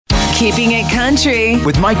Keeping It Country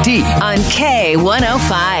with Mike D on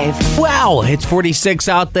K105. Wow, it's 46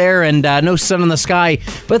 out there and no sun in the sky,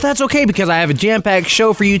 but that's okay because I have a jam-packed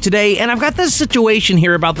show for you today, and I've got this situation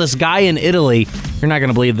here about this guy in Italy. You're not going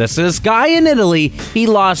to believe this. This guy in Italy, he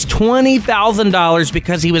lost $20,000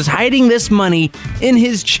 because he was hiding this money in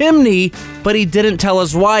his chimney, but he didn't tell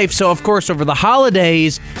his wife. So, of course, over the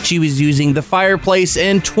holidays, she was using the fireplace,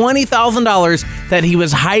 and $20,000 that he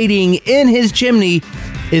was hiding in his chimney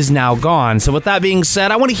is now gone. So with that being said,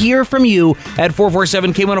 I want to hear from you at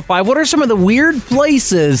 447-K105. What are some of the weird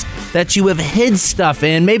places that you have hid stuff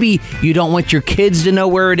in? Maybe you don't want your kids to know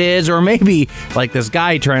where it is, or maybe like this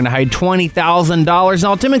guy trying to hide $20,000.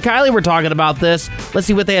 Now, Tim and Kylie were talking about this. Let's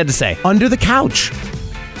see what they had to say. Under the couch.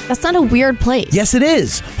 That's not a weird place. Yes, it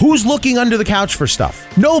is. Who's looking under the couch for stuff?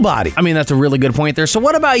 Nobody. I mean, that's a really good point there. So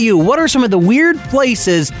what about you? What are some of the weird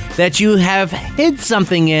places that you have hid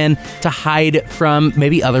something in to hide from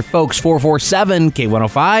maybe other folks?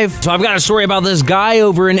 447-K105. So I've got a story about this guy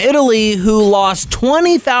over in Italy who lost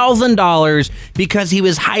 $20,000 because he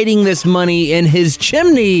was hiding this money in his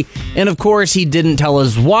chimney. And of course, he didn't tell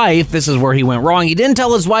his wife. This is where he went wrong. He didn't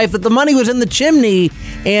tell his wife that the money was in the chimney.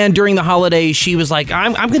 And during the holidays, she was like,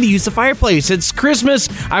 I'm going to use the fireplace. It's Christmas.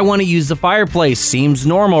 I want to use the fireplace. Seems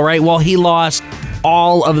normal, right? Well, he lost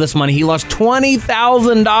all of this money. He lost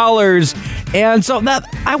 $20,000. And so that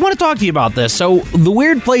I want to talk to you about this. So the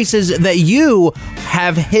weird places that you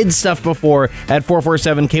have hid stuff before at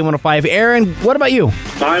 447-K105. Aaron, what about you?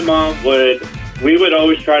 My mom we would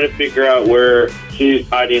always try to figure out where she's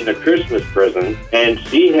hiding the Christmas presents, and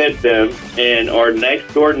she hid them in our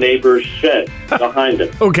next door neighbor's shed behind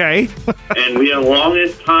us. Okay. And we had the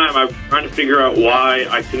longest time I was trying to figure out why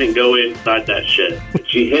I couldn't go inside that shed.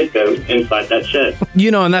 She hid them inside that shed. You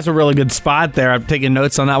know, and that's a really good spot there. I'm taking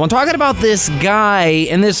notes on that one. Talking about this guy,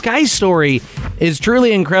 and this guy's story is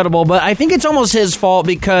truly incredible, but I think it's almost his fault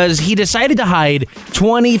because he decided to hide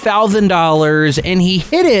 $20,000 and he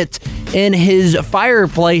hid it in his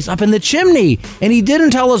fireplace up in the chimney. And he didn't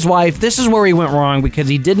tell his wife. This is where he went wrong because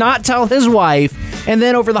he did not tell his wife. And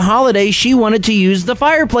then over the holidays, she wanted to use the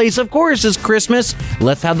fireplace. Of course, it's Christmas.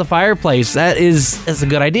 Let's have the fireplace. That's a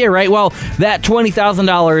good idea, right? Well, that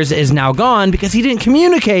 $20,000 is now gone because he didn't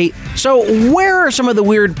communicate. So where are some of the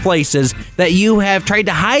weird places that you have tried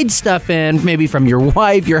to hide stuff in, maybe from your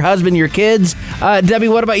wife, your husband, your kids? Debbie,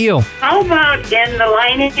 what about you? How about in the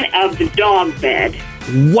lining of the dog bed?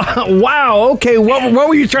 Wow. Okay. What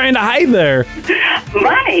were you trying to hide there?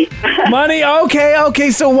 Money. Money. Okay.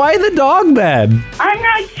 So why the dog bed? I'm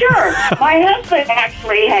not sure. My husband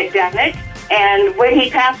actually had done it, and when he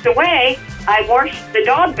passed away, I washed the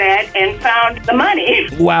dog bed and found the money.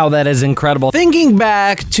 Wow, that is incredible. Thinking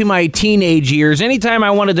back to my teenage years, anytime I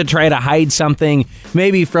wanted to try to hide something,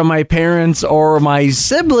 maybe from my parents or my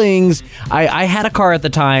siblings, I had a car at the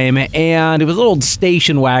time, and it was a little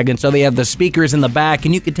station wagon, so they had the speakers in the back,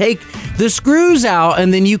 and you could take the screws out,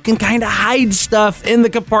 and then you can kind of hide stuff in the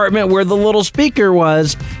compartment where the little speaker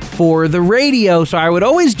was for the radio. So I would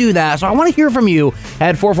always do that. So I want to hear from you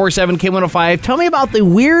at 447-K105. Tell me about the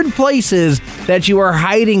weird places that you are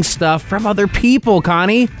hiding stuff from other people,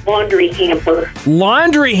 Connie. Laundry hamper.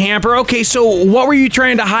 Laundry hamper. Okay, so what were you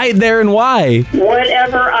trying to hide there and why?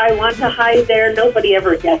 Whatever I want to hide there, nobody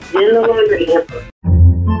ever gets in the laundry hamper.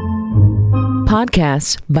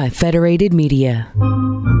 Podcasts by Federated Media.